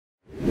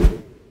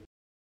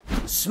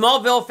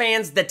Smallville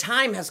fans, the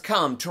time has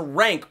come to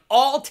rank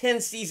all 10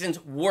 seasons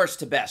worst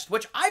to best,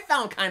 which I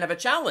found kind of a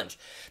challenge,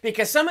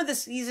 because some of the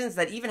seasons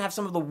that even have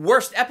some of the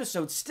worst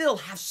episodes still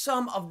have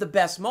some of the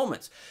best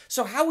moments.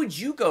 So how would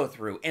you go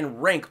through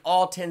and rank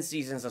all 10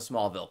 seasons of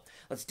Smallville?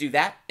 Let's do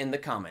that in the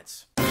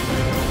comments.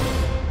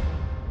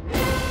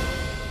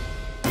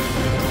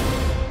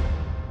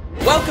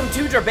 Welcome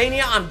to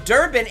Durbania. I'm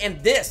Durbin,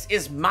 and this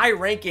is my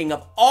ranking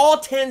of all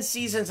 10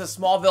 seasons of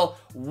Smallville,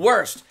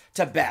 worst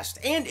to best.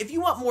 And if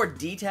you want more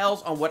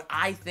details on what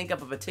I think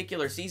of a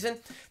particular season,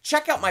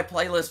 check out my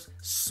playlist,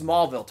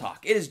 Smallville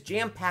Talk. It is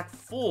jam-packed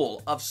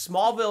full of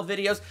Smallville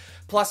videos,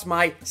 plus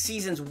my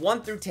seasons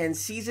 1 through 10,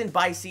 season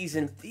by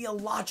season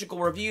theological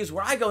reviews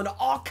where I go into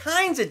all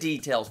kinds of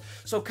details.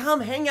 So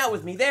come hang out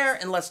with me there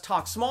and let's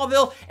talk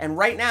Smallville. And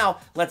right now,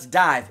 let's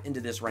dive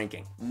into this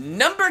ranking.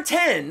 Number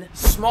 10,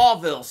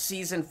 Smallville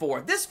Season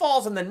 4. This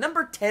falls in the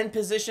number 10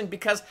 position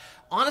because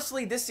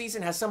honestly, this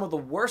season has some of the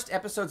worst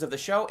episodes of the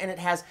show, and it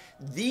has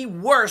the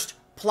worst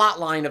plot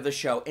line of the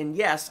show. And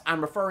yes,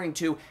 I'm referring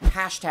to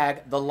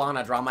hashtag the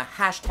Lana drama,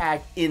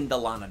 hashtag in the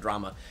Lana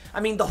drama. I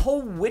mean, the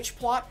whole witch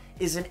plot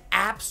is an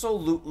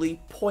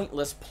absolutely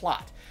pointless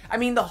plot. I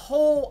mean, the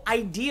whole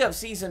idea of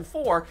season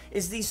 4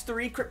 is these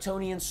 3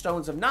 Kryptonian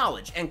stones of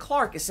knowledge, and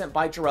Clark is sent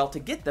by Jor-El to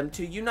get them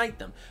to unite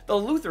them. The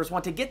Luthors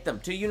want to get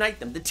them to unite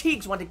them. The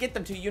Teagues want to get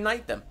them to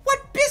unite them.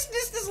 What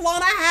business does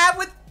Lana have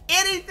with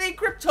anything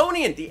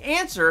Kryptonian? The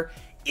answer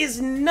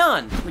is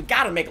none. We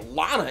gotta make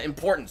Lana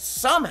important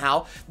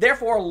somehow.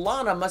 Therefore,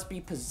 Lana must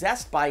be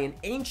possessed by an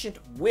ancient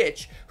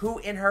witch who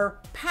in her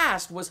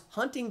past was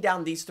hunting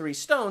down these 3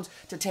 stones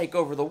to take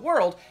over the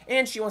world,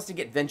 and she wants to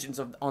get vengeance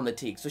on the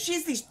Teague. So she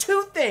has these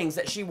 2 things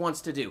that she wants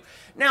to do.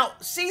 Now,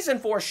 season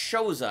 4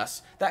 shows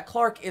us that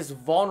Clark is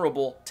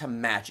vulnerable to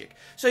magic.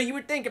 So you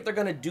would think if they're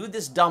gonna do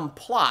this dumb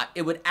plot,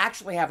 it would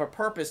actually have a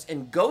purpose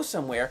and go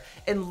somewhere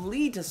and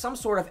lead to some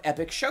sort of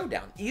epic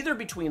showdown, either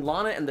between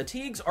Lana and the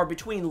Teagues or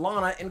between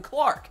Lana and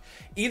Clark.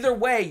 Either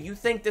way, you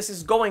think this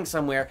is going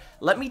somewhere,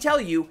 let me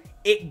tell you,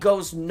 it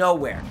goes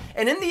nowhere.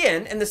 And in the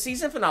end, in the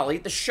season finale,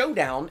 the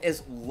showdown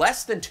is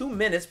less than 2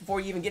 minutes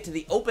before you even get to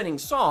the opening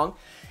song,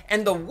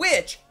 and the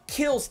witch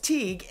kills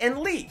Teague and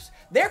leaves,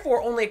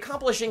 therefore only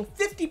accomplishing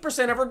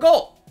 50% of her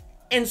goal.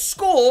 In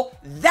school,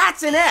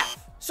 that's an F.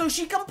 So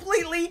she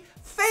completely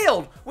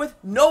failed with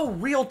no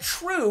real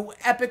true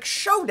epic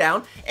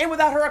showdown and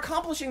without her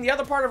accomplishing the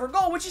other part of her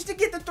goal, which is to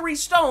get the 3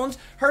 stones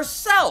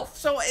herself.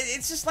 So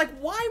it's just like,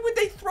 why would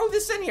they throw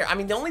this in here? I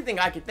mean, the only thing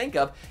I could think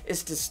of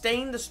is to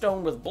stain the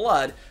stone with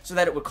blood so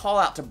that it would call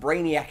out to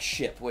Brainiac's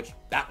ship, which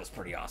that was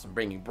pretty awesome,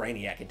 bringing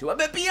Brainiac into it.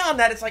 But beyond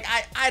that, it's like,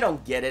 I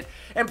don't get it.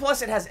 And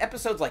plus it has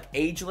episodes like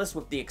Ageless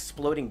with the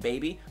exploding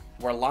baby,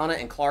 where Lana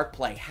and Clark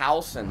play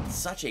house, and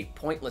such a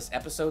pointless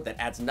episode that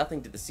adds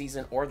nothing to the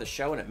season or the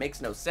show, and it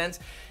makes no sense.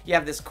 You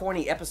have this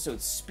corny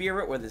episode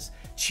Spirit where this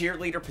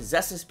cheerleader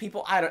possesses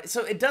people.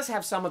 So it does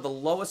have some of the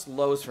lowest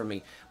lows for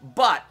me,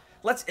 but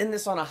let's end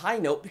this on a high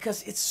note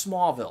because it's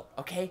Smallville,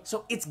 okay?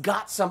 So it's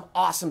got some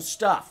awesome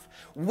stuff.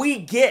 We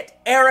get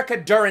Erica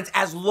Durance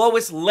as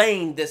Lois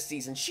Lane this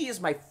season. She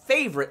is my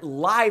favorite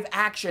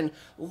live-action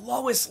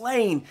Lois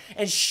Lane,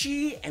 and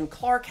she and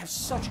Clark have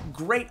such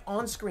great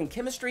on-screen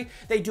chemistry.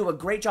 They do a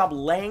great job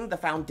laying the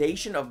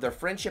foundation of their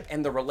friendship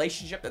and the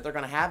relationship that they're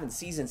going to have in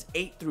seasons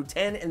 8 through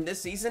 10 in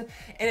this season,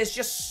 and it's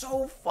just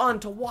so fun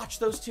to watch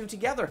those 2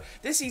 together.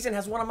 This season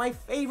has one of my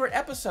favorite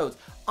episodes,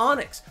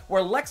 Onyx,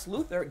 where Lex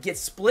Luthor gets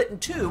split in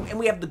 2, and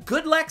we have the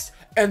good Lex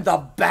and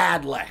the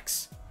bad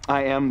Lex.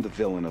 I am the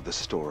villain of the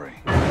story.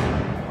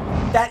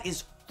 That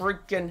is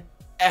freaking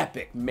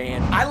epic,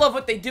 man. I love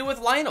what they do with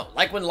Lionel,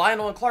 like when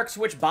Lionel and Clark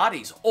switch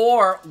bodies,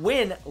 or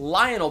when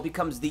Lionel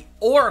becomes the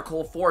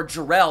oracle for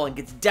Jor-El and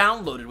gets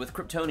downloaded with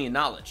Kryptonian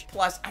knowledge.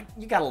 Plus,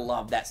 you gotta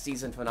love that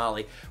season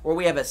finale where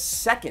we have a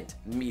second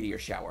meteor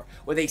shower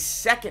with a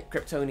second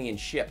Kryptonian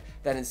ship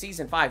that in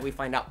season 5 we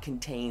find out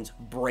contains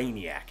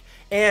Brainiac.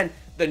 And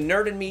the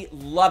nerd in me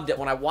loved it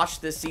when I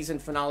watched this season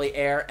finale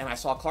air and I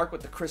saw Clark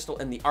with the crystal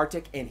in the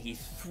Arctic and he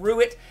threw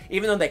it,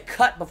 even though they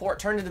cut before it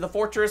turned into the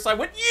fortress. I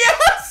went,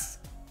 yes!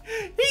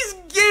 He's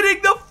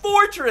getting the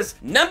fortress!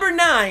 Number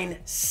 9,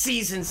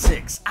 season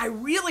 6. I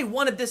really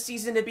wanted this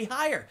season to be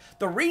higher.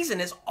 The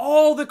reason is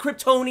all the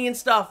Kryptonian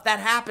stuff that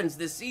happens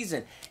this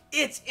season.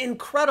 It's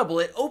incredible.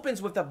 It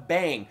opens with a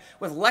bang,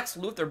 with Lex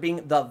Luthor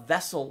being the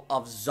vessel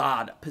of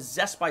Zod,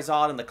 possessed by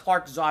Zod, and the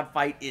Clark-Zod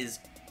fight is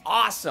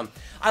awesome.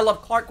 I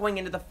love Clark going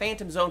into the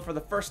Phantom Zone for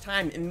the first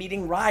time and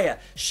meeting Raya.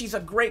 She's a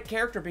great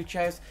character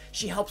because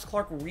she helps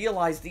Clark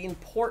realize the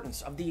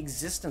importance of the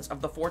existence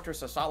of the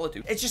Fortress of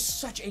Solitude. It's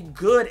just such a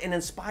good and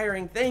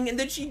inspiring thing, and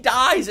then she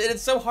dies, and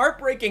it's so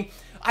heartbreaking.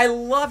 I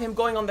love him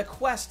going on the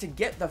quest to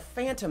get the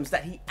Phantoms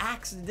that he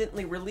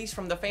accidentally released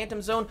from the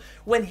Phantom Zone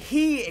when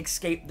he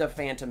escaped the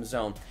Phantom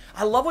Zone.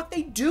 I love what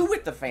they do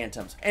with the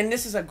Phantoms. And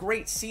this is a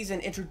great season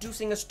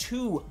introducing us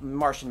to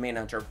Martian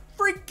Manhunter.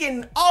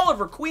 Freaking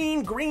Oliver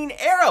Queen Green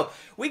Arrow.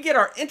 We get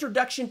our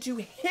introduction to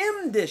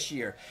him this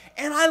year,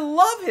 and I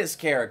love his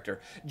character.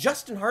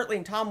 Justin Hartley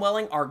and Tom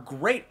Welling are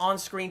great on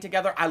screen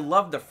together. I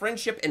love the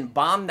friendship and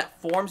bond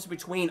that forms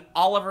between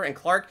Oliver and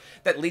Clark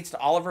that leads to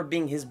Oliver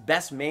being his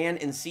best man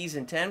in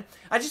season 10.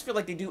 I just feel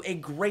like they do a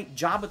great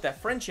job with that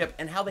friendship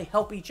and how they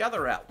help each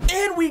other out.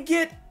 And we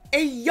get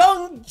a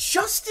young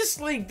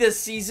Justice League this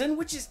season,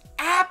 which is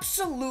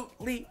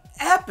absolutely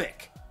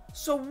epic.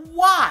 So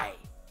why?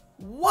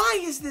 Why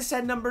is this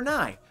at number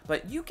 9?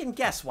 But you can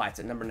guess why it's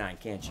at number 9,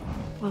 can't you?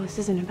 Well, this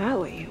isn't about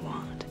what you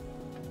want.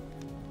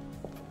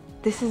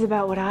 This is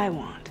about what I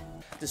want.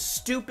 The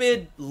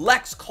stupid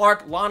Lex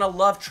Clark Lana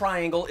love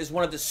triangle is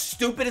one of the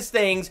stupidest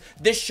things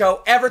this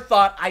show ever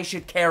thought I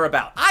should care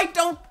about. I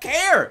don't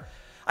care.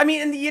 I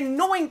mean, and the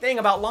annoying thing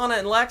about Lana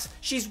and Lex,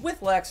 she's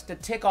with Lex to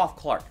tick off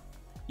Clark.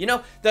 You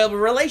know, the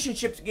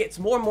relationship gets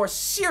more and more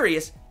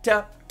serious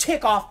to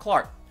tick off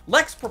Clark.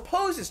 Lex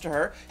proposes to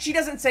her. She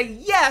doesn't say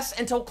yes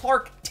until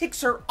Clark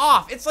ticks her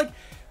off. It's like,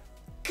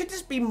 could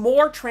this be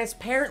more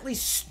transparently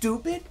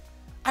stupid?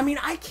 I mean,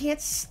 I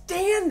can't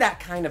stand that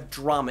kind of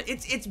drama.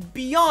 It's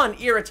beyond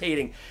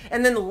irritating.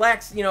 And then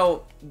Lex, you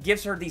know,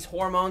 gives her these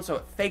hormones so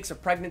it fakes a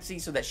pregnancy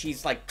so that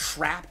she's like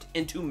trapped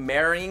into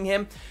marrying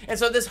him. And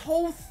so this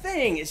whole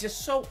thing is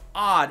just so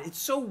odd. It's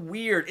so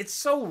weird. It's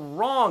so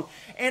wrong.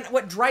 And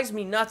what drives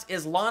me nuts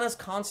is Lana's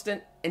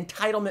constant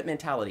entitlement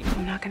mentality.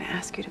 I'm not going to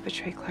ask you to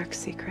betray Clark's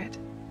secret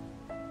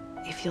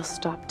if you'll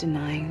stop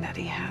denying that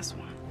he has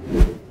one.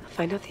 I'll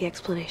find out the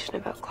explanation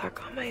about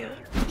Clark on my own.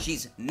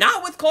 She's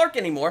not with Clark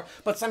anymore,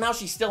 but somehow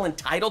she's still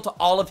entitled to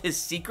all of his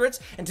secrets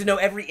and to know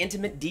every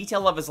intimate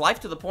detail of his life,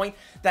 to the point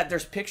that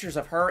there's pictures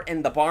of her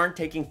in the barn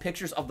taking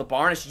pictures of the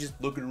barn and she's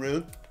just looking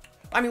around.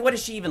 I mean, what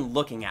is she even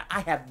looking at?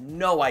 I have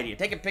no idea.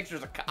 Taking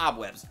pictures of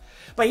cobwebs.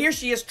 But here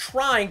she is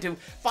trying to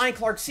find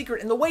Clark's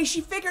secret, and the way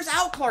she figures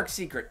out Clark's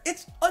secret,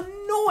 it's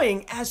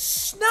annoying as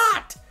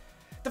snot.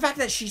 The fact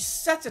that she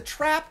sets a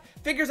trap,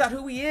 figures out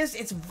who he is,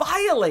 it's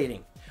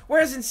violating.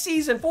 Whereas in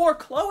season 4,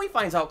 Chloe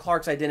finds out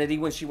Clark's identity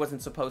when she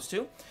wasn't supposed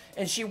to,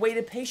 and she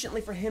waited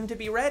patiently for him to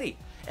be ready,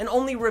 and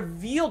only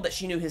revealed that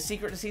she knew his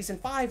secret in season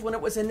 5 when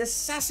it was a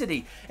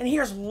necessity. And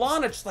here's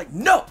Lana just like,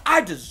 no, I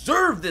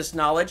deserve this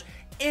knowledge,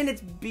 and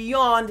it's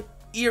beyond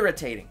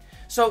irritating.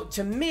 So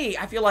to me,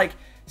 I feel like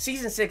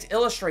season 6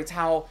 illustrates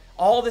how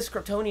all this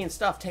Kryptonian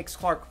stuff takes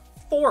Clark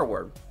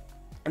forward,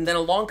 and then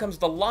along comes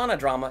the Lana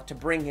drama to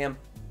bring him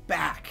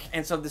back.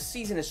 And so the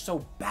season is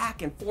so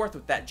back and forth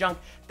with that junk.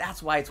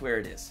 That's why it's where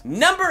it is.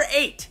 Number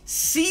 8,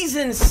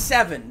 season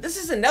 7. This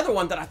is another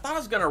one that I thought I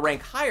was going to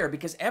rank higher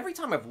because every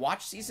time I've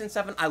watched season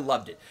 7, I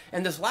loved it.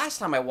 And this last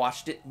time I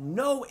watched it,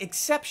 no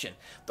exception.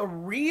 The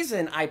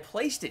reason I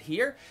placed it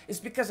here is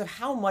because of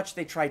how much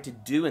they tried to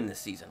do in this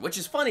season, which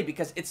is funny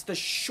because it's the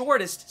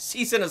shortest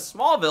season of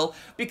Smallville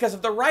because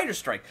of the writer's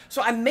strike.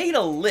 So I made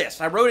a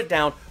list. I wrote it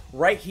down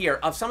right here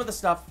of some of the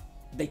stuff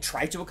they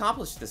tried to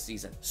accomplish this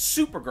season.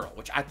 Supergirl,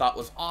 which I thought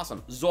was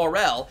awesome.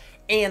 Zor-El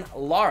and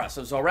Lara.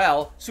 So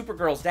Zor-El,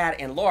 Supergirl's dad,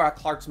 and Lara,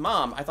 Clark's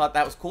mom. I thought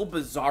that was cool.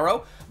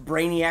 Bizarro,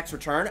 Brainiac's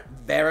return,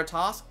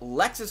 Veritas,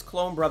 Lex's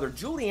clone brother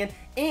Julian,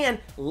 and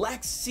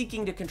Lex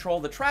seeking to control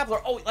the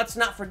Traveler. Oh, let's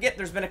not forget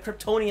there's been a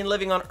Kryptonian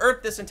living on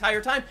Earth this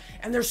entire time,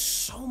 and there's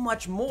so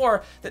much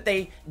more that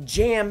they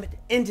jammed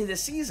into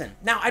this season.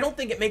 Now, I don't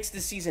think it makes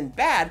this season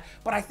bad,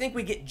 but I think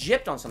we get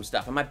gypped on some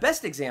stuff, and my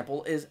best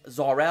example is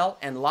Zor-El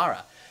and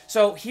Lara.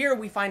 So here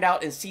we find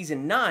out in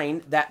season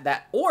 9 that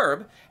that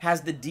orb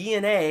has the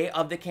DNA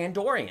of the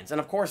Kandorians. And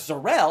of course,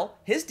 Zor-El,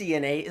 his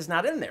DNA is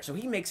not in there. So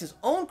he makes his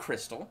own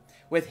crystal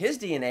with his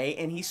DNA,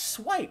 and he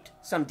swiped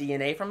some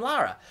DNA from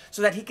Lara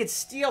so that he could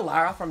steal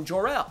Lara from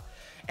Jor-El.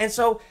 And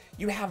so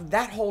you have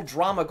that whole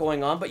drama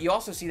going on, but you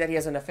also see that he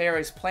has a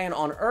nefarious plan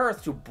on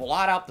Earth to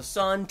blot out the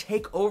sun,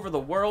 take over the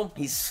world.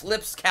 He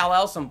slips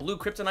Kal-El some blue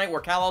kryptonite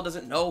where Kal-El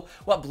doesn't know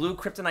what blue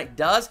kryptonite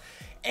does.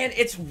 And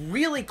it's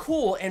really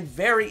cool and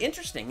very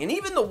interesting. And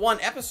even the one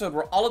episode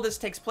where all of this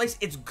takes place,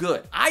 it's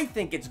good. I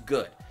think it's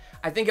good.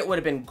 I think it would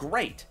have been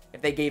great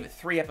if they gave it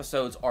 3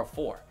 episodes or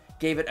 4.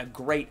 Gave it a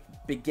great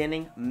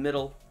beginning,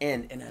 middle,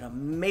 end, and an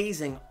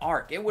amazing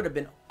arc. It would have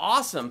been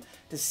awesome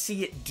to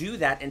see it do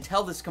that and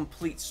tell this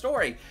complete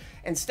story.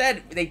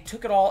 Instead, they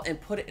took it all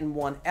and put it in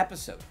 1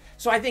 episode.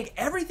 So I think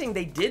everything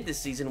they did this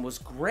season was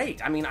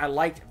great. I mean, I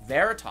liked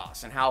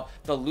Veritas and how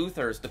the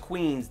Luthors, the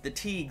Queens, the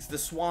Teagues, the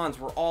Swans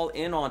were all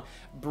in on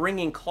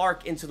bringing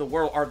Clark into the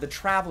world, or the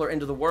Traveler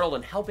into the world,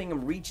 and helping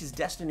him reach his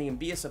destiny and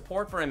be a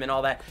support for him and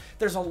all that.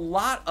 There's a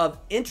lot of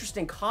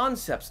interesting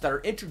concepts that are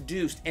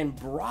introduced and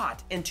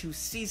brought into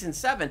season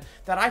 7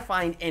 that I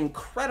find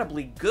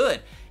incredibly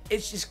good.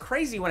 It's just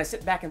crazy when I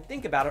sit back and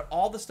think about it,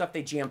 all the stuff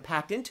they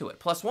jam-packed into it.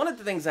 Plus, one of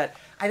the things that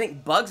I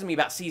think bugs me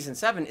about season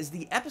 7 is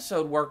the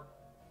episode where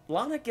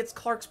Lana gets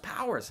Clark's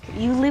powers.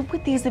 You live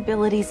with these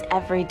abilities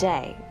every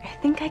day. I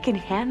think I can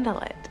handle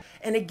it.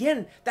 And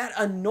again, that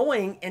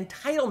annoying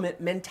entitlement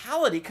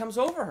mentality comes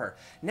over her.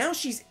 Now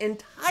she's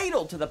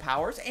entitled to the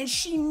powers, and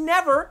she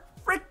never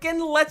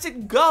freaking lets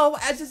it go,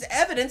 as is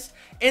evidenced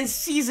in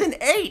season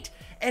 8.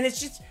 And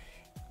it's just,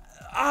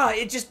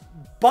 it just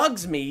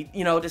bugs me,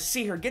 you know, to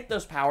see her get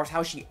those powers,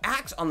 how she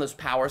acts on those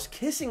powers,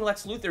 kissing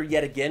Lex Luthor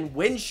yet again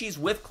when she's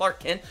with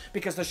Clark Kent,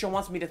 because the show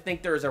wants me to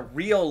think there is a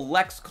real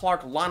Lex,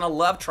 Clark, Lana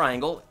love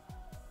triangle.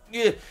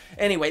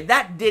 Anyway,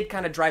 that did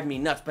kind of drive me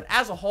nuts, but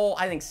as a whole,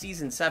 I think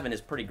season 7 is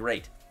pretty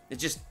great. It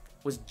just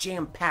was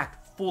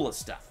jam-packed full of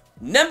stuff.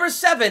 Number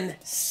 7,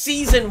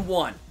 season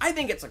 1. I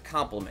think it's a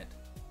compliment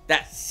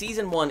that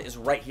season 1 is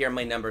right here in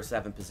my number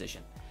 7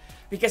 position.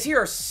 Because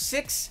here are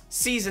 6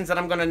 seasons that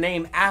I'm going to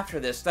name after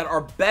this that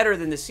are better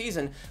than the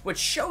season, which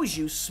shows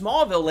you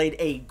Smallville laid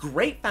a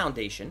great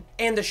foundation,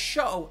 and the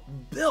show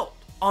built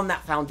on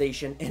that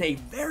foundation in a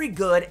very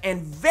good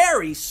and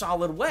very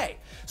solid way.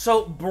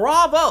 So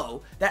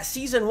bravo that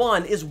season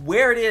 1 is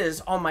where it is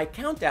on my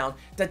countdown,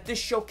 that this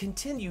show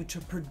continued to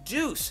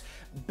produce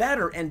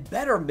better and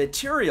better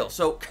material.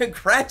 So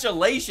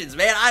congratulations,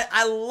 man.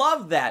 I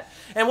love that.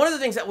 And one of the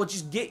things that will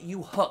just get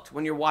you hooked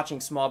when you're watching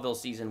Smallville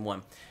season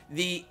 1,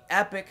 the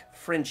epic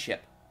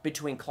friendship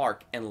between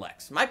Clark and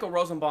Lex. Michael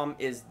Rosenbaum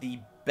is the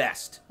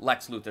best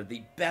Lex Luthor,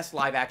 the best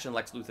live action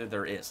Lex Luthor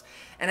there is.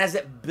 And as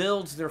it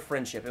builds their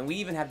friendship, and we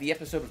even have the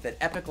episode with that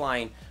epic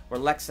line where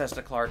Lex says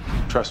to Clark,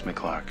 Trust me,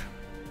 Clark.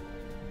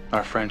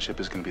 Our friendship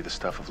is going to be the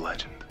stuff of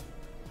legend.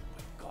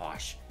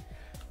 gosh,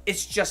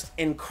 it's just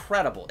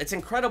incredible. It's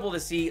incredible to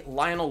see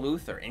Lionel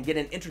Luthor and get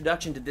an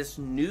introduction to this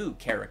new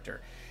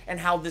character, and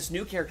how this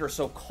new character is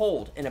so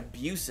cold and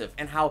abusive,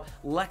 and how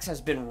Lex has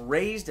been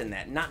raised in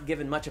that, not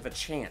given much of a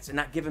chance and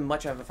not given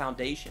much of a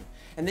foundation.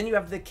 And then you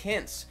have the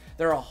Kents.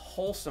 They're a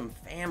wholesome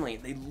family.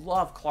 They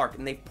love Clark,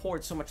 and they've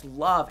poured so much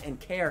love and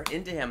care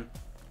into him.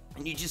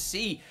 And you just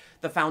see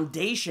the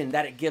foundation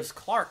that it gives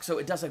Clark. So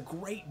it does a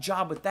great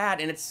job with that.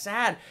 And it's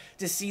sad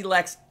to see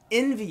Lex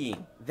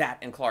envying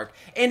that in Clark.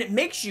 And it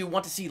makes you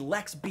want to see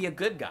Lex be a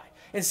good guy.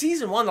 In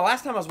season 1, the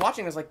last time I was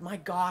watching, I was like, my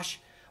gosh,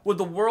 would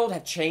the world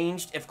have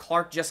changed if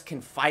Clark just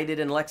confided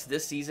in Lex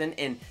this season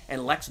and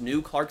Lex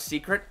knew Clark's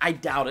secret? I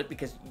doubt it,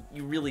 because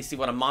you really see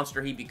what a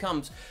monster he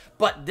becomes.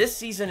 But this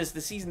season is the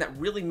season that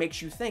really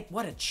makes you think,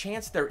 what a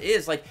chance there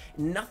is. Like,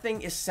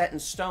 nothing is set in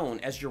stone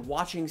as you're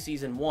watching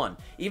season 1.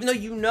 Even though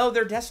you know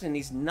their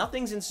destinies,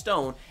 nothing's in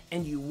stone,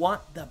 and you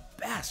want the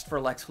best for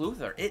Lex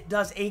Luthor. It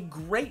does a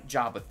great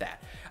job with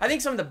that. I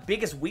think some of the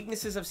biggest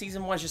weaknesses of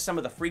season 1 is just some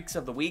of the freaks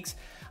of the weeks.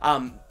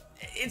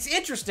 It's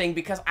interesting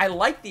because I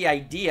like the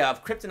idea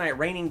of kryptonite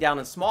raining down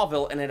in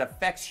Smallville, and it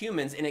affects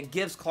humans, and it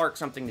gives Clark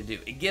something to do.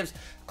 It gives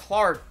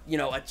Clark, you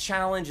know, a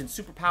challenge and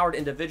superpowered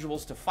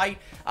individuals to fight.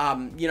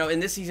 You know,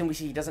 in this season we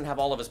see he doesn't have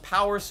all of his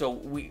powers, so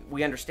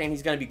we understand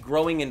he's going to be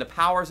growing into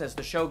powers as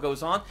the show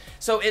goes on.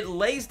 So it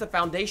lays the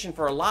foundation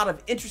for a lot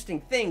of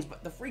interesting things,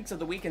 but the freaks of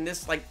the week in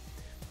this, like,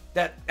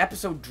 that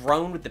episode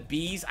Drone with the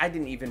bees, I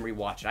didn't even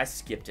rewatch it. I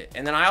skipped it.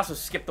 And then I also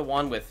skipped the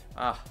one with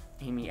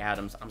Amy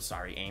Adams. I'm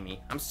sorry,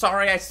 Amy. I'm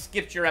sorry I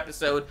skipped your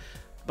episode,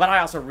 but I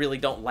also really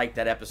don't like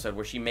that episode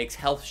where she makes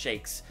health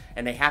shakes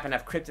and they happen to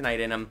have kryptonite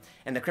in them,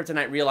 and the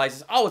kryptonite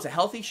realizes, oh, it's a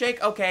healthy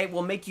shake? Okay,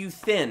 we'll make you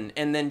thin.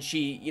 And then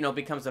she, you know,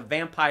 becomes a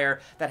vampire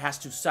that has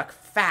to suck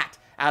fat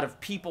out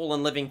of people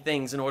and living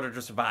things in order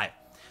to survive.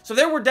 So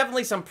there were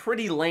definitely some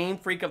pretty lame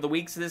Freak of the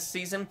Weeks this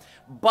season,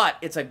 but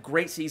it's a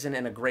great season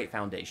and a great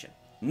foundation.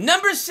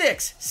 Number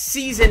 6,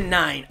 Season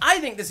 9. I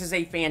think this is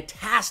a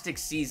fantastic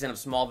season of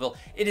Smallville.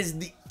 It is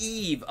the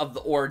eve of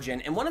the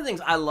origin, and one of the things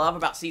I love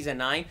about Season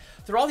 9,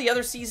 through all the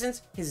other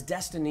seasons, his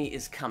destiny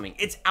is coming.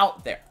 It's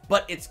out there,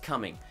 but it's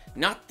coming.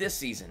 Not this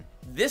season.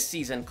 This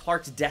season,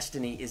 Clark's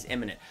destiny is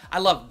imminent. I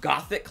love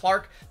Gothic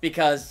Clark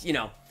because, you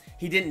know,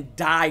 he didn't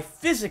die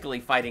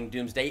physically fighting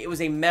Doomsday. It was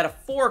a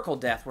metaphorical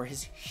death where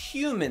his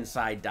human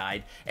side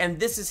died, and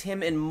this is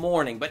him in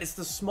mourning. But it's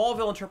the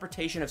Smallville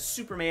interpretation of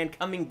Superman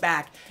coming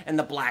back in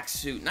the black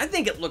suit, and I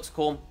think it looks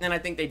cool, and I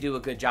think they do a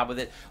good job with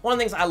it. One of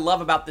the things I love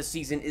about this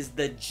season is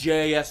the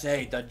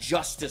JSA, the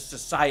Justice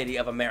Society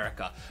of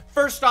America.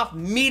 First off,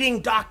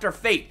 meeting Dr.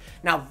 Fate.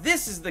 Now,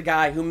 this is the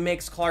guy who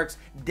makes Clark's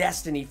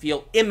destiny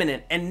feel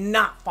imminent and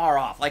not far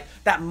off. Like,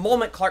 that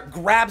moment Clark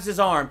grabs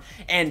his arm,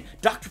 and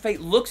Dr. Fate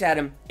looks at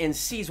him and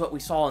sees what we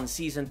saw in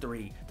Season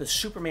 3, the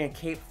Superman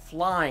cape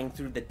flying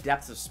through the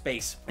depths of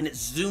space, and it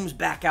zooms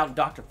back out, and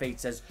Dr. Fate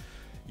says,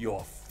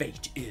 "Your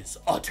fate is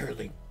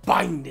utterly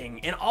binding,"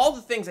 and all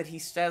the things that he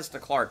says to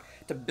Clark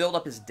to build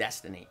up his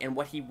destiny and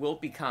what he will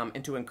become,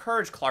 and to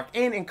encourage Clark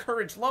and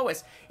encourage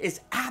Lois,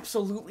 is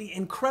absolutely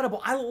incredible.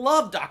 I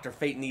love Dr.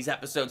 Fate in these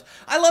episodes.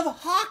 I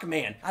love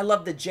Hawkman. I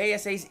love the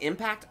JSA's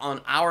impact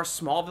on our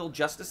Smallville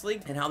Justice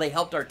League and how they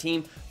helped our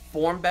team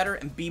perform better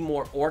and be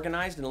more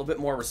organized and a little bit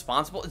more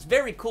responsible. It's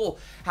very cool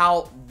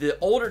how the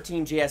older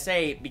team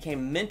JSA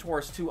became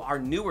mentors to our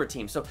newer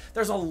team. So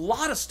there's a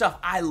lot of stuff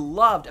I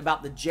loved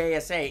about the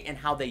JSA and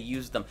how they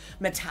used them.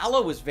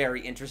 Metallo was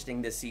very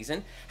interesting this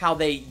season, how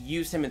they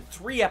used him in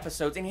 3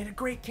 episodes, and he had a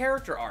great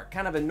character arc.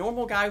 Kind of a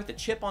normal guy with a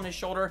chip on his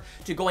shoulder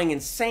to going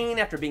insane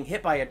after being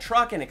hit by a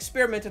truck and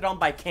experimented on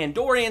by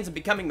Kandorians and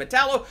becoming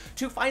Metallo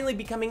to finally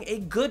becoming a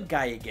good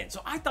guy again.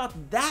 So I thought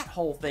that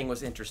whole thing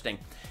was interesting.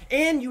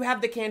 And you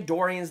have the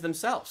Kandorians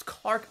themselves.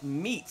 Clark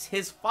meets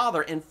his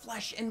father in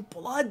flesh and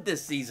blood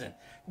this season.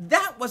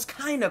 That was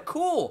kind of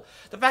cool.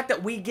 The fact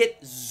that we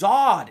get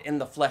Zod in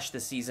the flesh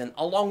this season,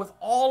 along with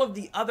all of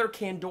the other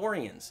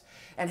Kandorians,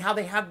 and how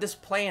they have this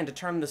plan to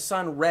turn the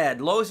sun red.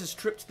 Lois's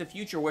trip to the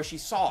future where she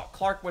saw it.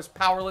 Clark was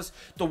powerless,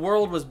 the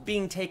world was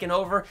being taken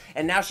over,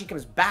 and now she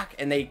comes back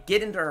and they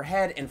get into her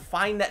head and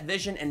find that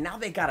vision, and now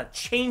they gotta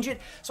change it.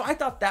 So I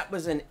thought that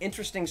was an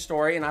interesting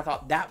story, and I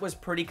thought that was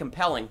pretty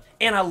compelling.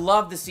 And I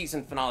love the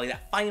season finale,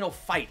 that final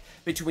fight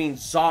between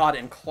Zod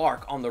and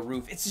Clark on the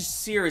roof. It's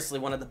just seriously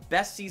one of the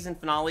best season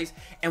finales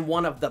and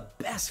one of the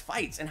best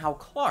fights, and how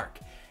Clark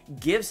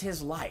gives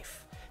his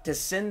life to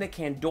send the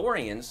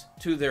Kandorians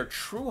to their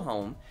true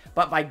home,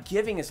 but by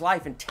giving his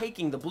life and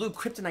taking the blue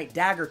kryptonite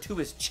dagger to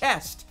his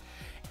chest,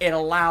 it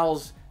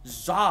allows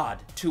Zod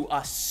to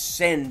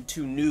ascend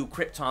to new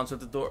Krypton so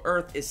that the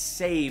Earth is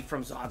saved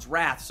from Zod's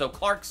wrath. So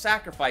Clark's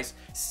sacrifice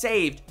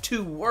saved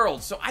 2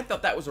 worlds. So I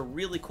thought that was a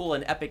really cool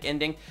and epic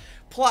ending.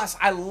 Plus,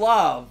 I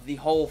love the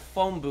whole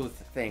phone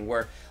booth thing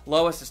where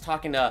Lois is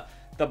talking to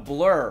the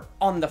Blur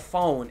on the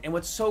phone. And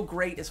what's so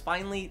great is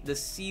finally the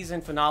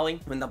season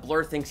finale when the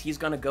Blur thinks he's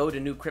gonna go to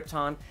New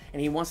Krypton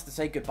and he wants to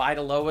say goodbye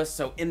to Lois.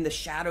 So in the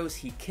shadows,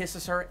 he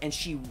kisses her and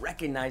she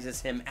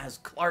recognizes him as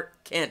Clark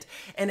Kent.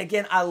 And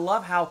again, I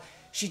love how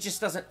she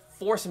just doesn't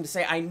force him to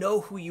say, I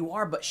know who you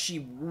are, but she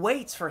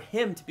waits for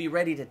him to be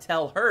ready to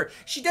tell her.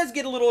 She does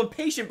get a little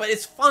impatient, but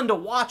it's fun to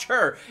watch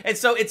her. And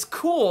so it's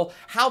cool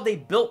how they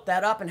built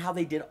that up and how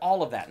they did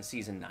all of that in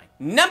season 9.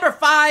 Number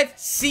 5,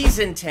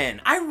 season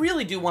 10. I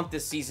really do want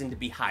this season to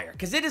be higher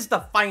because it is the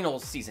final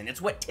season. It's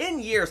what 10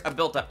 years have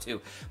built up to,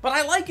 but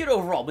I like it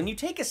overall. When you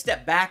take a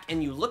step back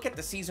and you look at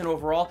the season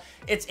overall,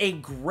 it's a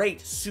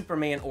great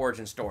Superman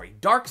origin story.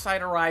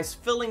 Darkseid arrives,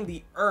 filling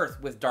the Earth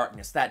with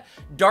darkness, that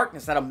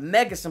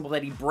omega symbol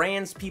that he brands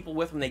people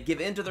with when they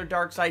give into their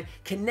dark side,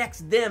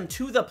 connects them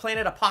to the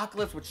planet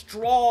Apocalypse, which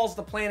draws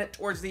the planet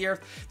towards the Earth.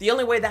 The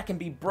only way that can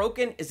be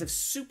broken is if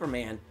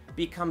Superman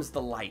becomes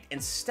the light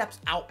and steps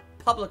out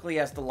publicly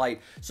as the light,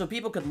 so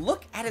people could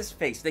look at his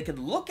face, they could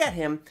look at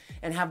him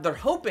and have their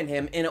hope in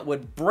him, and it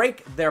would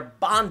break their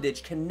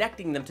bondage,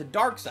 connecting them to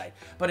Darkseid.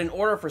 But in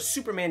order for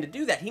Superman to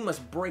do that, he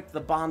must break the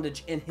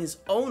bondage in his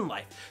own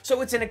life.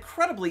 So it's an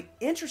incredibly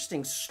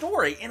interesting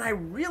story, and I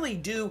really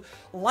do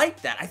like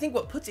that. I think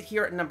what puts it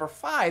here at number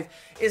 5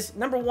 is,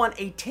 number 1,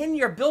 a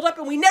 10-year buildup,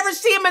 and we never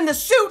see him in the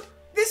suit.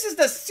 This is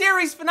the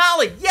series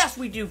finale. Yes,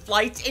 we do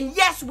flights, and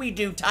yes, we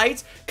do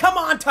tights. Come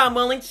on, Tom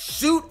Welling,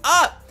 suit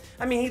up.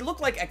 I mean, he looked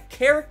like a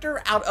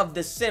character out of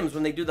The Sims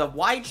when they do the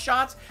wide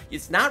shots.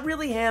 It's not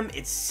really him,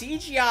 it's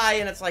CGI,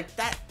 and it's like,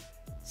 that,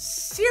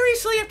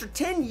 seriously, after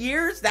 10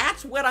 years,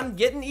 that's what I'm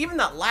getting? Even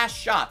that last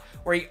shot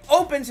where he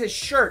opens his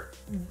shirt,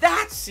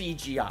 that's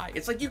CGI.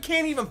 It's like you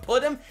can't even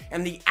put him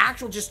in the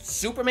actual just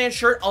Superman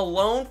shirt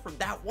alone for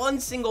that one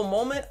single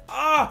moment.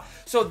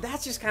 So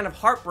that's just kind of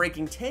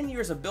heartbreaking. 10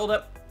 years of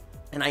buildup,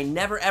 and I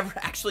never ever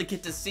actually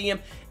get to see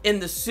him in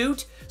the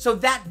suit, so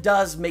that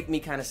does make me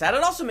kind of sad.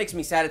 It also makes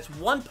me sad it's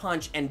one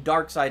punch and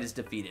Darkseid is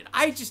defeated.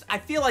 I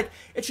feel like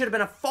it should have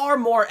been a far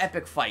more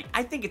epic fight.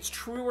 I think it's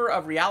truer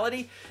of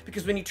reality,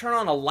 because when you turn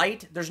on a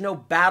light, there's no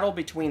battle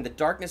between the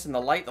darkness and the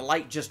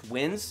light just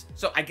wins,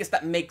 so I guess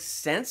that makes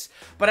sense.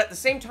 But at the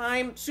same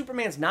time,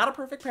 Superman's not a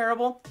perfect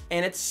parable,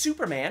 and it's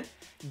Superman.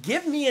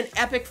 Give me an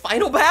epic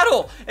final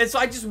battle. And so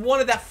I just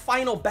wanted that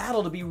final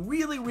battle to be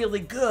really, really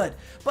good.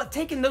 But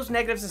taking those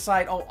negatives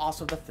aside, oh,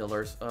 also the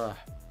fillers,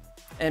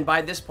 And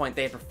by this point,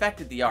 they had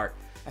perfected the art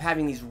of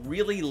having these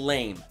really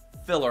lame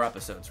filler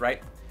episodes,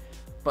 right?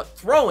 But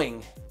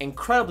throwing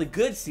incredibly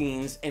good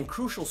scenes and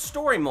crucial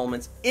story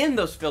moments in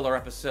those filler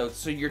episodes,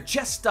 so you're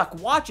just stuck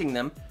watching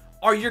them,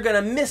 or you're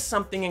gonna miss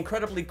something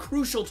incredibly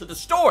crucial to the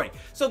story.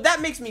 So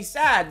that makes me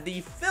sad, the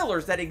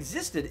fillers that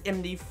existed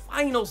in the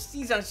final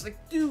season. It's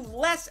like, do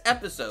less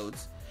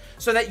episodes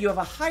so that you have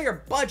a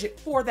higher budget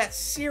for that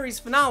series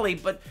finale.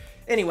 But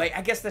anyway,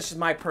 I guess that's just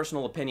my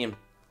personal opinion.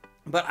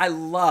 But I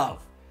love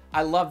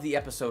the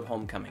episode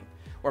Homecoming,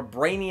 where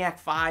Brainiac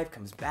 5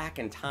 comes back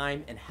in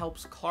time and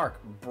helps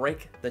Clark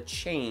break the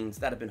chains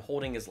that have been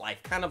holding his life.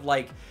 Kind of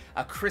like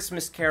A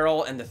Christmas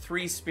Carol and the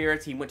 3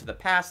 spirits. He went to the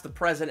past, the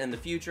present, and the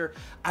future.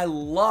 I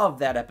love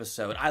that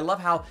episode. I love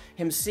how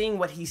him seeing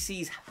what he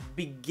sees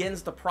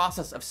begins the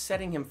process of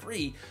setting him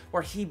free,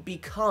 where he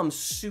becomes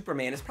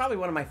Superman. It's probably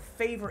one of my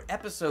favorite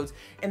episodes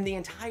in the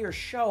entire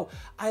show.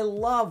 I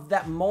love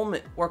that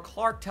moment where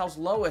Clark tells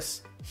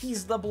Lois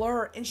he's the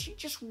Blur, and she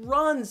just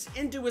runs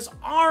into his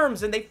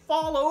arms and they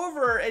fall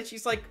over, and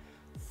she's like,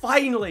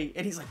 finally.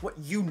 And he's like, what,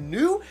 you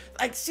knew?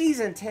 Like,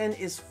 season 10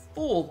 is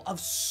full of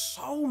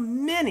so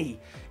many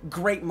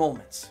great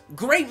moments.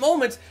 Great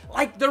moments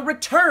like the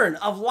return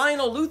of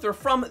Lionel Luthor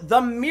from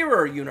the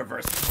Mirror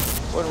Universe.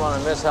 Wouldn't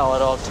want to miss how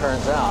it all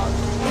turns out.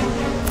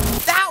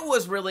 That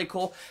was really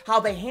cool, how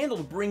they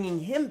handled bringing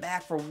him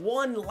back for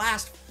one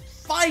last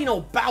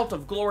final bout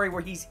of glory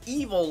where he's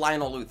evil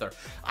Lionel Luthor.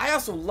 I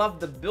also love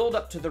the build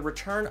up to the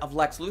return of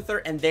Lex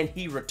Luthor, and then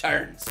he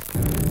returns.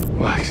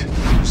 Lex.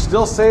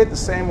 Still say it the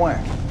same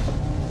way.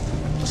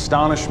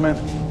 Astonishment,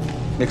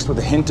 mixed with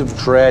a hint of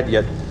dread,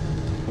 yet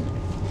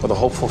with a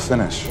hopeful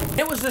finish.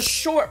 It was a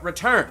short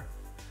return,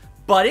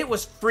 but it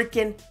was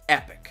freaking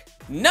epic.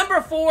 Number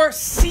 4,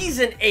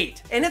 Season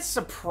 8. And it's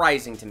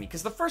surprising to me,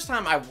 because the first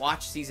time I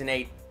watched Season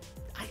 8,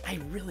 I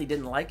really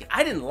didn't like it.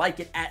 I didn't like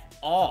it at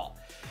all.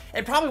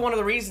 And probably one of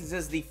the reasons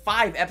is the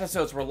 5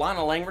 episodes where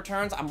Lana Lang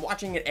returns. I'm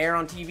watching it air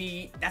on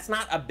TV. That's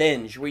not a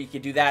binge where you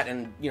could do that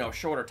in, a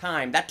shorter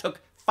time. That took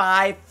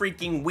 5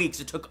 freaking weeks.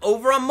 It took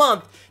over a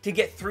month to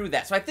get through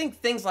that. So I think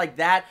things like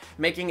that,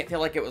 making it feel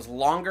like it was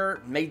longer,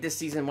 made this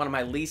season one of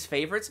my least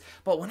favorites.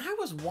 But when I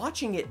was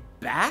watching it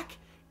back,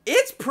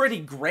 it's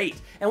pretty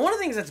great. And one of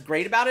the things that's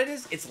great about it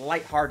is it's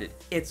lighthearted.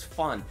 It's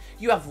fun.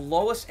 You have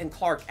Lois and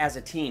Clark as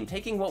a team,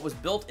 taking what was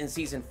built in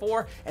season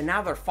 4, and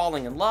now they're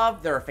falling in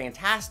love. They're a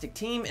fantastic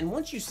team. And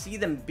once you see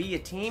them be a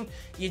team,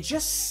 you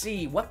just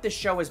see what the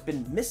show has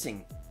been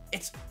missing.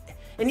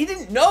 And you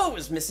didn't know it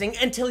was missing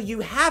until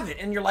you have it.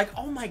 And you're like,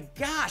 oh my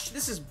gosh,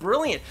 this is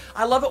brilliant.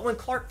 I love it when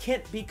Clark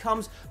Kent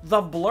becomes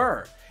the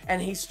Blur. And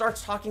he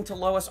starts talking to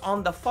Lois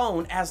on the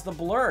phone as the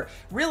Blur.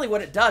 Really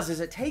what it does is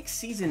it takes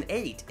season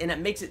 8 and it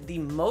makes it the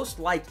most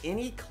like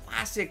any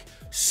classic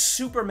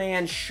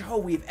Superman show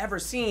we've ever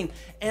seen.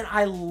 And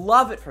I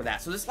love it for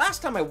that. So this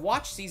last time I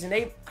watched season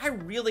 8, I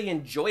really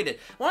enjoyed it.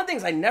 One of the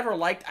things I never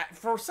liked,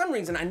 for some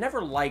reason, I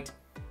never liked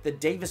the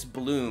Davis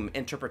Bloom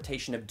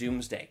interpretation of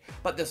Doomsday.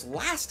 But this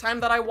last time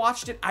that I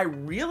watched it, I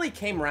really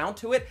came around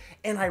to it,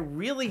 and I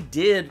really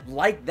did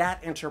like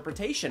that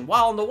interpretation.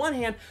 While on the one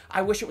hand,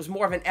 I wish it was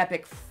more of an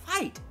epic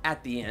fight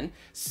at the end,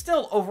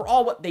 still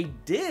overall what they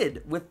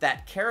did with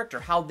that character,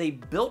 how they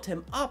built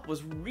him up,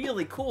 was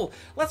really cool.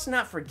 Let's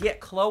not forget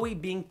Chloe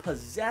being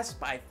possessed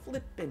by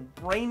flippin'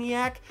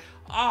 Brainiac.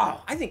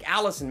 Oh, I think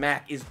Allison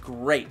Mack is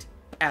great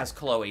as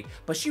Chloe,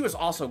 but she was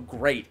also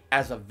great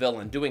as a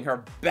villain, doing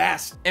her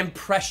best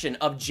impression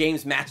of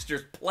James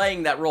Masters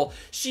playing that role.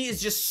 She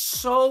is just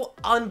so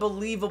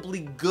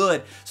unbelievably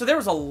good. So there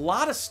was a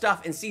lot of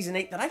stuff in season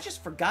 8 that I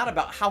just forgot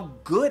about how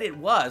good it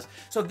was.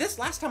 So this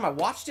last time I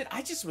watched it,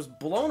 I just was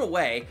blown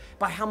away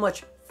by how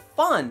much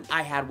fun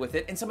I had with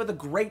it and some of the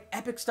great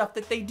epic stuff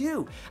that they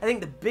do. I think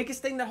the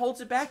biggest thing that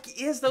holds it back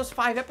is those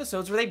 5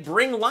 episodes where they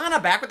bring Lana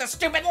back with the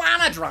stupid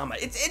Lana drama.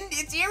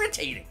 It's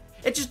irritating.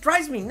 It just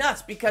drives me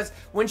nuts because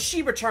when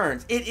she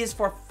returns, it is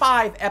for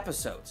 5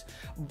 episodes.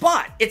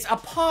 But it's a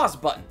pause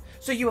button.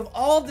 So you have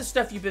all the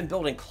stuff you've been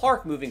building,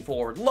 Clark moving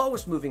forward,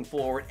 Lois moving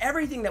forward,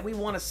 everything that we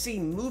want to see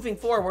moving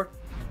forward.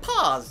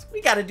 Pause.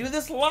 We got to do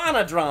this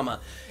Lana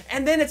drama.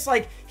 And then it's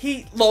like,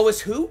 Lois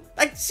who?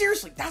 Like,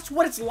 seriously, that's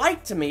what it's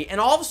like to me.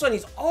 And all of a sudden,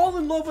 he's all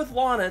in love with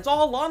Lana. It's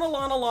all Lana,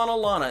 Lana, Lana,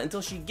 Lana,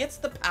 until she gets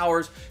the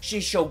powers she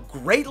so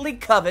greatly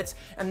covets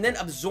and then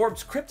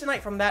absorbs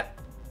kryptonite from that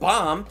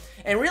bomb,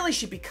 and really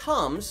she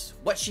becomes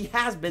what she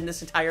has been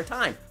this entire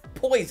time.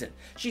 Poison.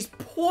 She's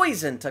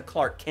poison to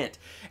Clark Kent.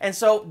 And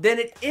so then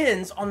it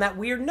ends on that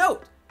weird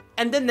note.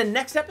 And then the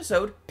next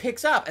episode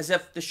picks up as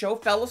if the show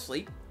fell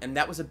asleep and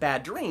that was a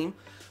bad dream.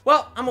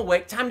 Well, I'm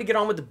awake, time to get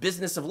on with the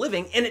business of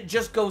living, and it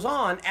just goes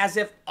on as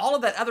if all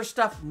of that other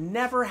stuff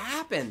never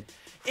happened.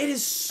 It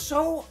is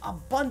so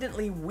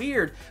abundantly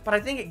weird, but I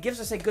think it gives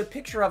us a good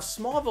picture of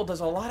Smallville does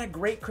a lot of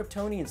great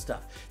Kryptonian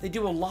stuff. They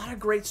do a lot of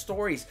great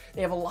stories.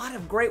 They have a lot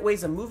of great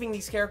ways of moving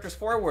these characters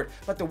forward,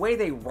 but the way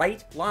they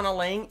write Lana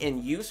Lang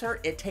and use her,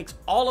 it takes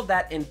all of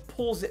that and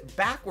pulls it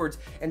backwards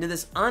into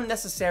this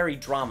unnecessary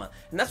drama.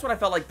 And that's what I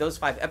felt like those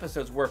 5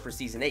 episodes were for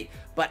season 8.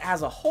 But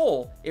as a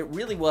whole, it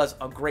really was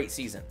a great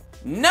season.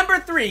 Number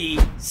 3,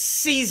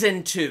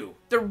 season 2.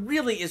 There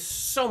really is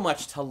so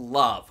much to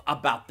love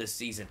about this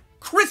season.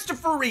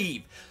 Christopher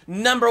Reeve,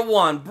 number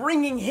 1,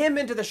 bringing him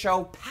into the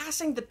show,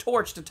 passing the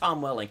torch to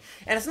Tom Welling.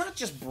 And it's not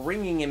just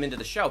bringing him into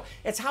the show,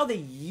 it's how they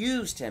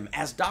used him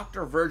as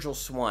Dr. Virgil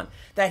Swan,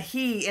 that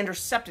he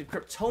intercepted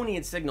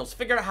Kryptonian signals,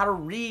 figured out how to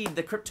read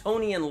the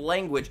Kryptonian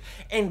language,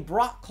 and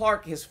brought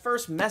Clark his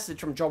first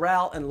message from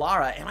Jor-El and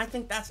Lara, and I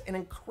think that's an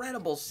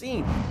incredible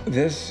scene.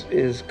 This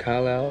is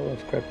Kal-el of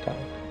Krypton,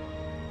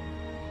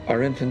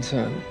 our infant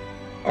son.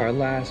 Our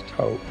last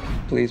hope.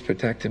 Please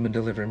protect him and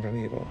deliver him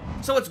from evil.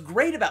 So what's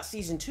great about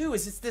season 2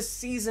 is it's this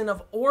season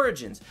of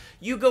origins.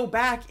 You go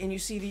back and you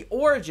see the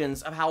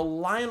origins of how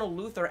Lionel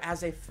Luthor,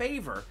 as a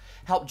favor,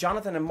 helped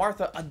Jonathan and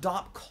Martha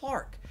adopt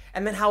Clark.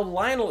 And then how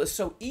Lionel is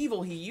so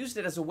evil, he used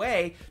it as a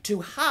way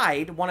to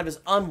hide one of his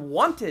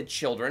unwanted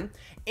children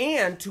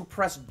and to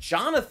press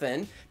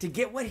Jonathan to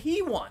get what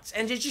he wants.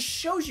 And it just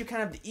shows you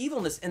kind of the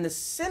evilness and the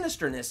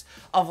sinisterness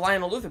of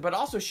Lionel Luthor, but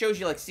also shows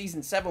you, like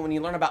season 7, when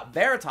you learn about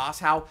Veritas,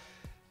 how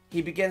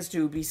he begins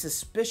to be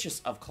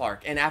suspicious of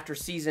Clark, and after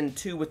season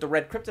 2 with the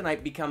red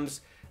kryptonite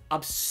becomes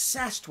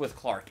obsessed with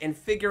Clark and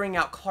figuring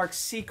out Clark's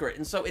secret.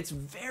 And so it's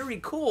very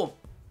cool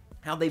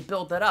how they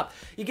built that up.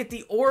 You get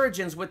the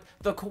origins with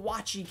the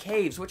Kawachi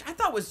Caves, which I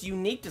thought was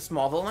unique to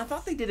Smallville, and I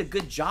thought they did a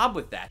good job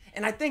with that.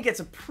 And I think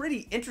it's a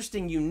pretty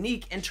interesting,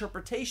 unique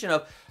interpretation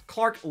of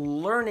Clark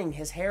learning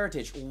his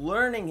heritage,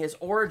 learning his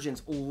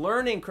origins,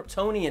 learning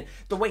Kryptonian,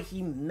 the way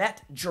he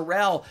met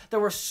Jor-El. There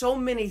were so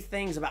many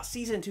things about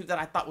season 2 that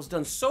I thought was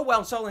done so well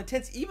and so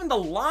intense. Even the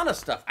Lana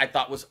stuff I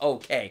thought was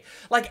okay.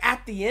 Like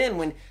at the end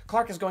when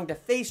Clark is going to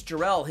face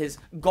Jor-El, his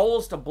goal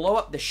is to blow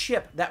up the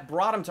ship that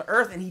brought him to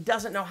Earth, and he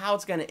doesn't know how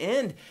it's going to end.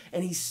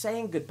 And he's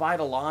saying goodbye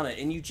to Lana,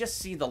 and you just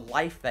see the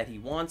life that he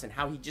wants and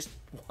how he just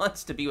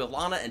wants to be with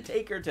Lana and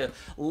take her to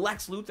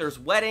Lex Luthor's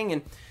wedding,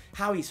 and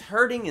how he's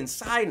hurting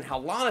inside, and how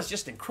Lana's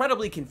just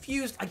incredibly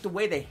confused. Like the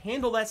way they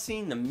handle that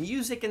scene, the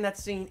music in that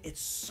scene, it's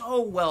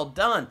so well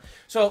done.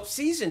 So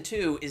season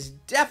 2 is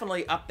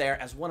definitely up there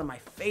as one of my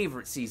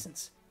favorite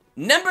seasons.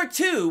 Number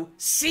 2,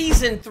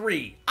 season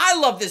 3. I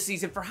love this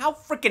season for how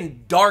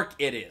freaking dark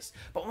it is.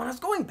 But when I was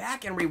going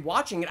back and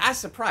rewatching it, I was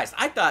surprised.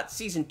 I thought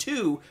season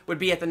 2 would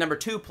be at the number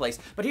 2 place.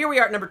 But here we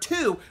are at number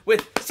 2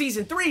 with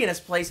season 3 in its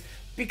place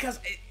because,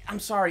 I'm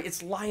sorry,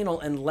 it's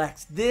Lionel and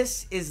Lex.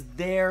 This is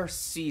their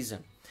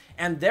season.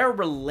 And their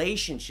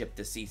relationship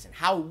this season,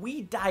 how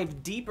we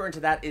dive deeper into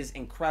that is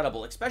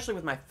incredible, especially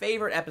with my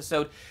favorite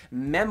episode,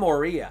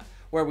 Memoria,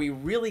 where we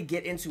really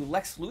get into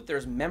Lex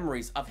Luthor's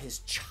memories of his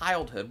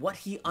childhood, what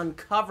he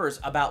uncovers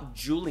about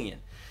Julian,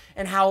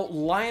 and how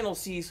Lionel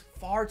sees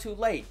far too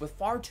late, with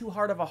far too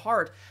hard of a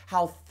heart,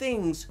 how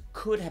things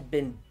could have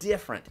been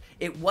different.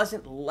 It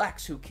wasn't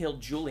Lex who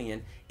killed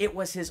Julian, it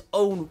was his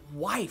own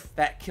wife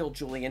that killed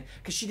Julian,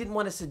 because she didn't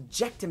want to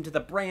subject him to the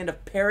brand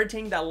of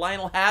parenting that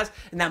Lionel has,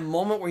 in that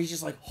moment where he's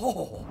just like,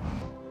 oh.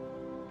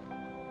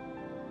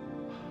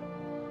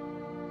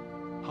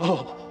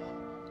 Oh,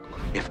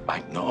 if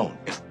I'd known,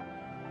 if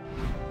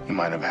you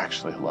might have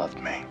actually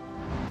loved me.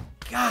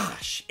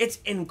 Gosh, it's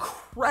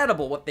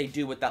incredible what they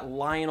do with that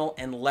Lionel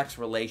and Lex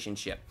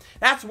relationship.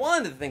 That's one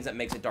of the things that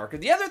makes it darker.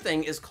 The other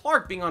thing is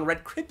Clark being on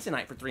red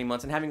kryptonite for 3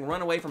 months and having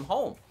run away from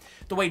home.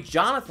 The way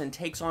Jonathan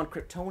takes on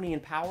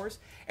Kryptonian powers,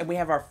 and we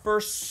have our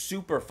first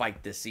super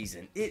fight this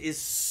season. It is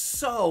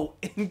so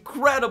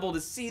incredible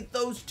to see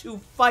those two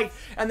fight,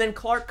 and then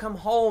Clark come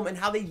home, and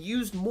how they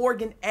used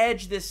Morgan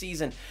Edge this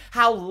season.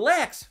 How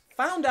Lex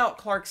found out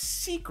Clark's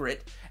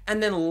secret,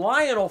 and then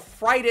Lionel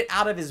fried it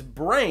out of his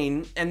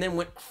brain, and then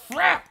went,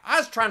 crap, I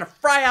was trying to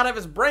fry out of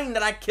his brain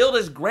that I killed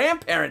his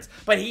grandparents,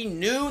 but he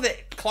knew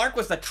that Clark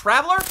was the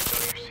Traveler? I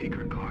know your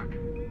secret, Clark.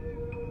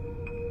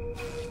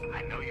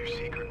 I know your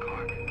secret,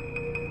 Clark.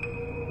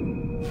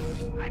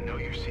 I know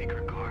your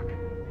secret, Clark.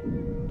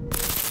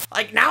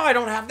 Like, now I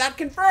don't have that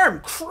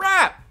confirmed.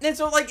 Crap! And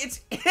so, like,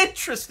 it's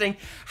interesting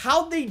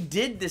how they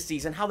did this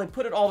season, how they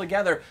put it all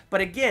together.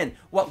 But again,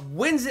 what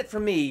wins it for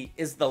me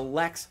is the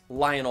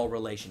Lex-Lionel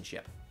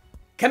relationship.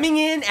 Coming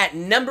in at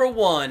number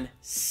 1,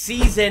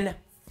 season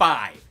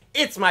 5.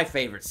 It's my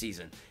favorite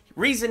season.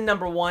 Reason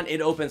number 1,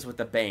 it opens with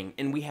a bang,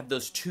 and we have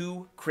those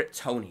 2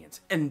 Kryptonians,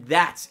 and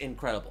that's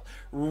incredible.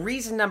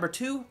 Reason number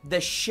 2,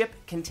 the ship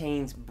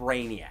contains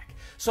Brainiac.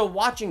 So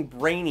watching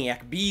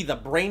Brainiac be the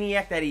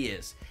Brainiac that he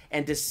is,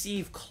 and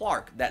deceive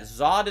Clark that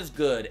Zod is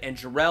good and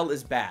Jor-El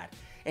is bad,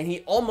 and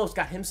he almost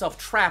got himself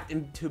trapped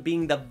into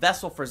being the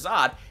vessel for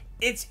Zod,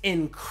 it's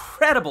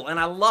incredible, and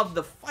I love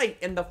the fight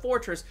in the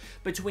fortress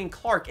between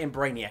Clark and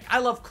Brainiac. I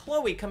love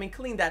Chloe coming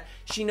clean that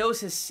she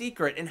knows his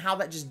secret and how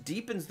that just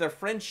deepens their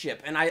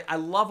friendship, and I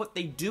love what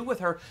they do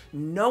with her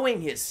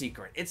knowing his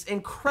secret. It's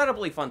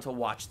incredibly fun to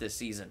watch this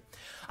season.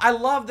 I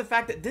love the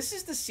fact that this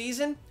is the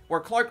season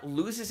where Clark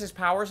loses his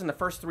powers in the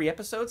first 3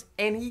 episodes,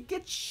 and he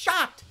gets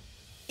shot,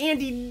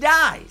 and he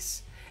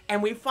dies.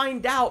 And we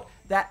find out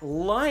that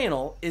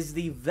Lionel is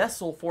the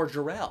vessel for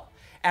Jor-El.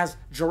 As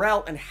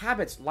Jor-El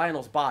inhabits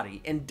Lionel's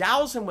body,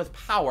 endows him with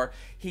power,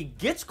 he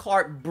gets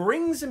Clark,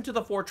 brings him to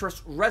the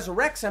fortress,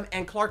 resurrects him,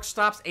 and Clark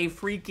stops a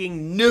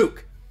freaking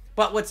nuke.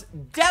 But what's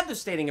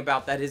devastating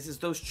about that is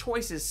those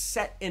choices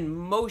set in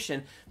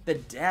motion the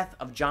death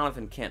of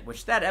Jonathan Kent,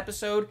 which that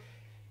episode,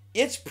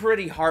 it's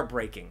pretty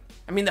heartbreaking.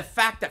 I mean, the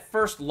fact that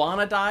first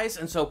Lana dies,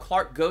 and so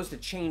Clark goes to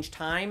change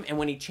time, and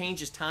when he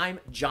changes time,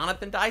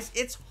 Jonathan dies,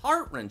 it's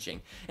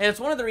heart-wrenching. And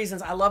it's one of the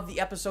reasons I love the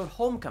episode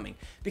Homecoming,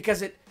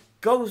 because it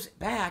goes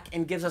back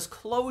and gives us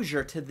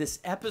closure to this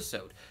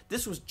episode.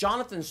 This was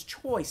Jonathan's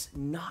choice,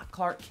 not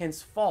Clark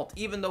Kent's fault,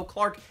 even though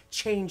Clark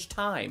changed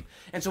time.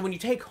 And so when you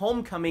take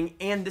Homecoming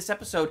and this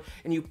episode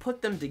and you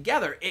put them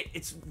together,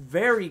 it's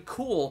very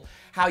cool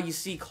how you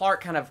see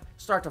Clark kind of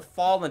start to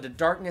fall into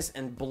darkness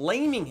and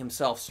blaming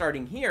himself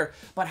starting here,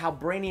 but how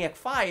Brainiac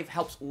 5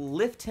 helps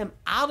lift him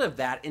out of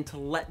that and to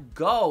let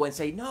go and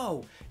say,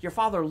 no, your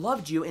father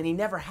loved you and he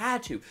never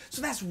had to.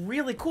 So that's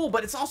really cool,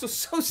 but it's also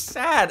so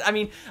sad. I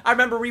mean, I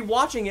remember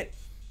rewatching it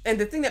And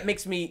the thing that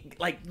makes me,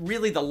 like,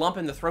 really the lump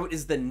in the throat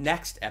is the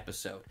next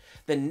episode.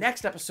 The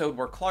next episode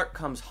where Clark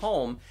comes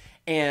home,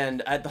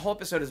 and the whole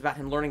episode is about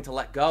him learning to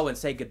let go and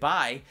say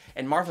goodbye,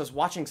 and Martha's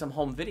watching some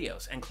home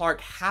videos, and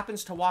Clark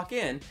happens to walk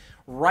in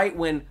right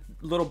when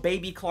little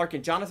baby Clark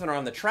and Jonathan are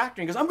on the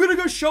tractor, and he goes, I'm gonna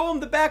go show him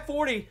the back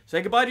 40.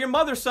 Say goodbye to your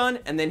mother, son.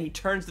 And then he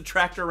turns the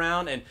tractor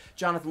around, and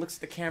Jonathan looks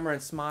at the camera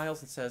and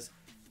smiles and says,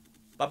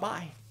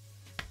 bye-bye.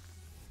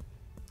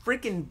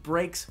 Freaking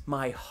breaks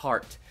my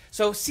heart.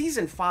 So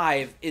season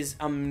 5 is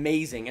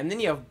amazing, and then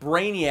you have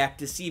Brainiac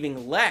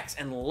deceiving Lex,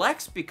 and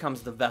Lex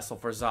becomes the vessel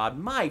for Zod.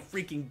 My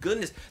freaking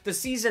goodness. The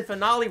season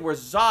finale where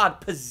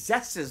Zod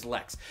possesses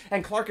Lex,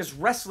 and Clark is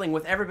wrestling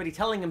with everybody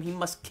telling him he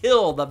must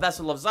kill the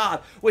vessel of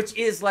Zod, which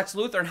is Lex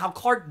Luthor, and how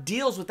Clark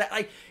deals with that.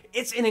 Like,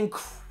 it's an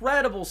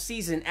incredible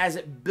season as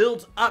it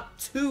builds up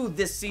to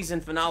this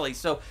season finale.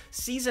 So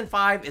season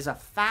 5 is a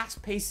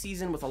fast-paced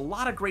season with a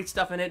lot of great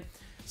stuff in it.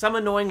 Some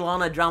annoying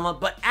Lana drama,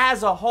 but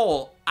as a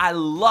whole, I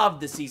love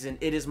the season.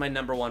 It is my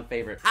 #1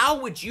 favorite. How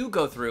would you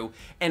go through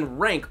and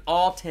rank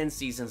all 10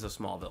 seasons of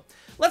Smallville?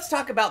 Let's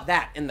talk about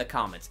that in the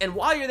comments. And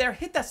while you're there,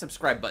 hit that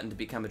subscribe button to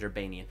become a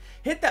Durbanian.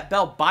 Hit that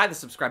bell by the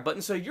subscribe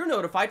button so you're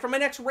notified for my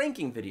next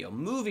ranking video,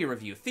 movie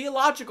review,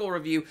 theological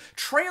review,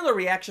 trailer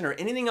reaction, or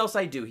anything else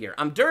I do here.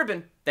 I'm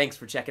Durbin. Thanks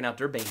for checking out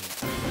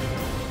Durbania.